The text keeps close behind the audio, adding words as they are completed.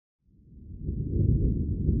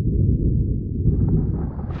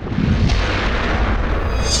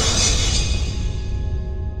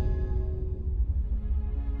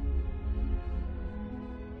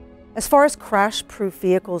As far as crash-proof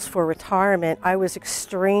vehicles for retirement, I was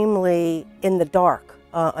extremely in the dark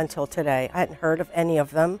until today. I hadn't heard of any of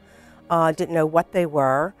them, didn't know what they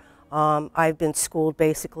were. I've been schooled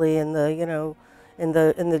basically in the, in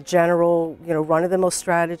the general, run-of-the-mill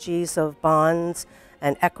strategies of bonds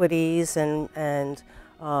and equities and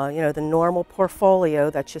the normal portfolio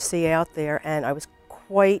that you see out there, and I was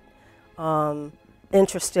quite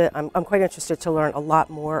interested. I'm quite interested to learn a lot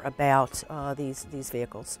more about these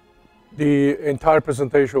vehicles. The entire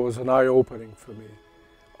presentation was an eye-opening for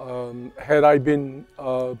me. Had I been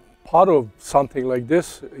part of something like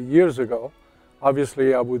this years ago,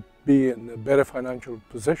 obviously I would be in a better financial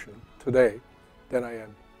position today than I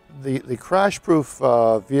am. The crash-proof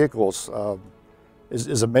vehicles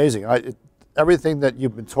is amazing. Everything that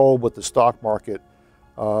you've been told with the stock market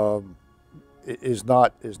is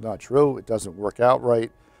not true. It doesn't work out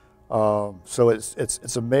right. So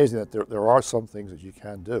it's amazing that there are some things that you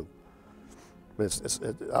can do. It's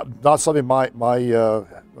not something my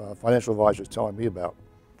financial advisor is telling me about.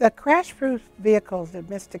 The crash-proof vehicles that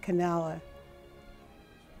Mr. Cannella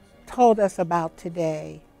told us about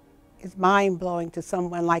today is mind-blowing to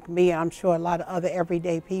someone like me. I'm sure a lot of other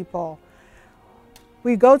everyday people.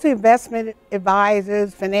 We go to investment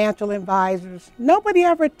advisors, financial advisors. Nobody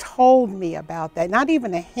ever told me about that, not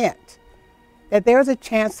even a hint, that there's a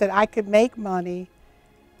chance that I could make money,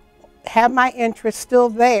 have my interest still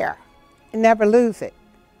there, and never lose it.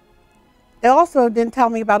 They also didn't tell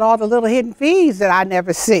me about all the little hidden fees that I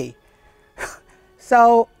never see.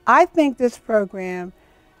 So I think this program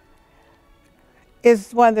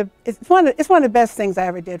is one of the best things I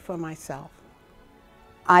ever did for myself.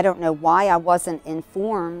 I don't know why I wasn't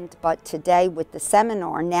informed, but today with the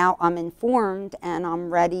seminar, now I'm informed and I'm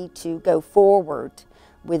ready to go forward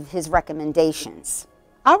with his recommendations.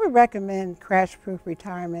 I would recommend crash-proof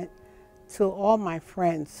retirement to all my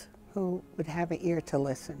friends who would have an ear to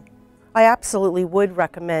listen. I absolutely would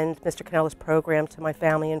recommend Mr. Cannella's program to my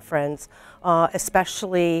family and friends,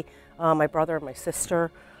 especially my brother and my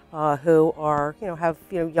sister, who are, have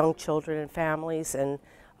young children and families, and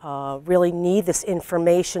really need this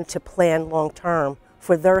information to plan long term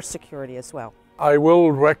for their security as well. I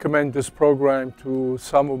will recommend this program to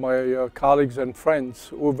some of my colleagues and friends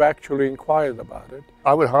who've actually inquired about it.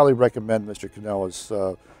 I would highly recommend Mr. Cannella's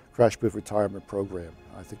crash-proof retirement program.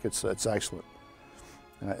 I think it's excellent.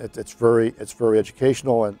 It's very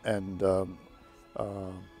educational, and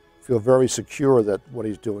feel very secure that what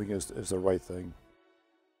he's doing is the right thing.